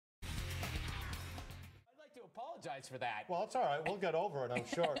apologize for that. Well, it's all right. We'll get over it, I'm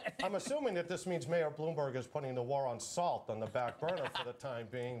sure. I'm assuming that this means Mayor Bloomberg is putting the war on salt on the back burner for the time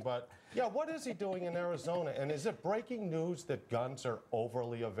being. But, yeah, what is he doing in Arizona? And is it breaking news that guns are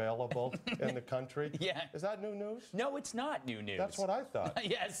overly available in the country? Yeah. Is that new news? No, it's not new news. That's what I thought.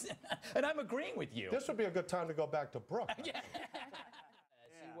 Yes, and I'm agreeing with you. This would be a good time to go back to Brooke. Yeah.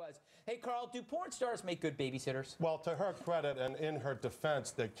 She was. Hey, Carl, do porn stars make good babysitters? Well, to her credit and in her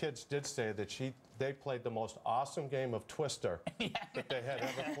defense, the kids did say that they played the most awesome game of Twister that they had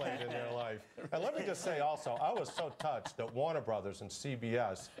ever played in their life. And let me just say also, I was so touched that Warner Brothers and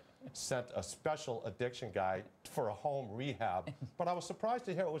CBS sent a special addiction guy for a home rehab, but I was surprised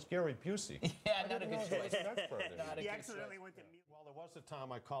to hear it was Gary Busey. Yeah, not a good choice. He accidentally went to mute. Well, there was a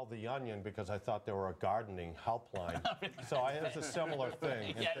time I called The Onion because I thought they were a gardening helpline. So I had a similar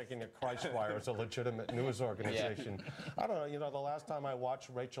thing in thinking that Christwire is a legitimate news organization. I don't know, the last time I watched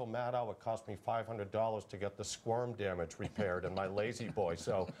Rachel Maddow, it cost me $500 to get the squirm damage repaired in my Lazy Boy.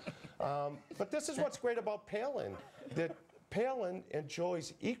 So, but this is what's great about Palin, that Palin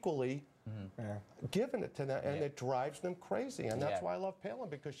enjoys equally giving it to them, and it drives them crazy. And that's why I love Palin,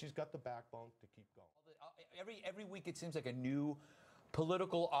 because she's got the backbone to keep going. Every week it seems like a new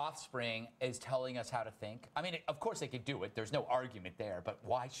political offspring is telling us how to think. I mean, of course they could do it. There's no argument there, but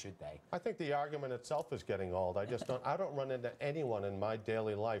why should they? I think the argument itself is getting old. I don't run into anyone in my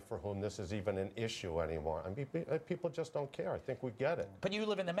daily life for whom this is even an issue anymore. I mean, people just don't care. I think we get it. But you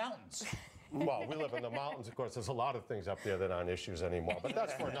live in the mountains. Well, we live in the mountains. Of course, there's a lot of things up there that aren't issues anymore. But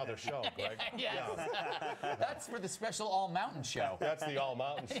that's for another show, Greg. Yes. That's for the special all-mountain show. That's the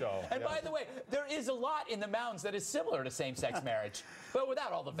all-mountain show. And by the way, there is a lot in the mountains that is similar to same-sex marriage, but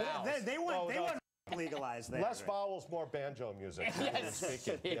without all the vowels. They want legalized there. Less vowels, more banjo music. Yes.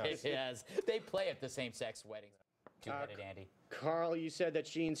 They play at the same-sex weddings. Two-headed Andy. Carl, you said that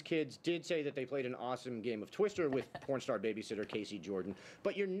Sheen's kids did say that they played an awesome game of Twister with porn star babysitter Casey Jordan,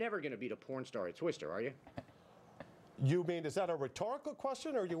 but you're never going to beat a porn star at Twister, are you? You mean, is that a rhetorical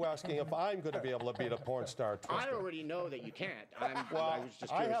question, or are you asking if I'm going to be able to beat a porn star at Twister? I already know that you can't. I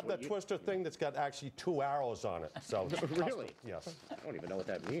have the Twister thing that's got actually 2 arrows on it. So really? Yes. I don't even know what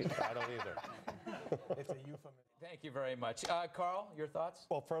that means. I don't either. It's a euphemism. Thank you very much. Carl, your thoughts?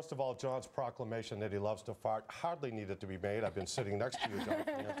 Well, first of all, John's proclamation that he loves to fart hardly needed to be made. I've been sitting next to you, John,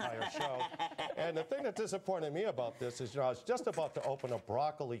 for the entire show. And the thing that disappointed me about this is, I was just about to open a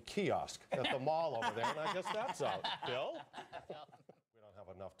broccoli kiosk at the mall over there, and I guess that's out. Bill? We don't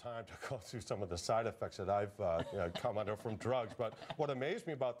have enough time to go through some of the side effects that I've come under from drugs. But what amazed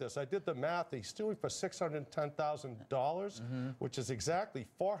me about this, I did the math. He's suing for $610,000, which is exactly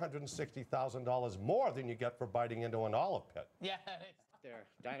 $460,000 more than you get for biting into an olive pit. Yeah. There,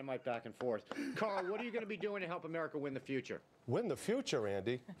 dynamite back and forth. Carl, what are you going to be doing to help America win the future? Win the future,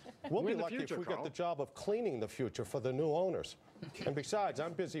 Andy. We'll be lucky if we get the job of cleaning the future for the new owners. And besides,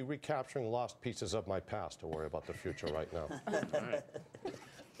 I'm busy recapturing lost pieces of my past to worry about the future right now. All right.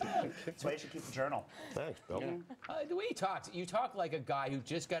 That's why you should keep a journal. Thanks, Bill. The way you talk like a guy who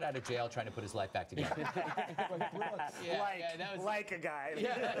just got out of jail trying to put his life back together. Like a guy.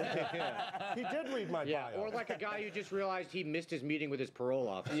 Yeah. He did read my bio. Or like a guy who just realized he missed his meeting with his parole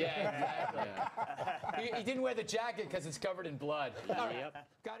officer. Yeah, exactly. He didn't wear the jacket because it's covered in blood. All right. Yep.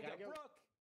 Gotta go. Brooke.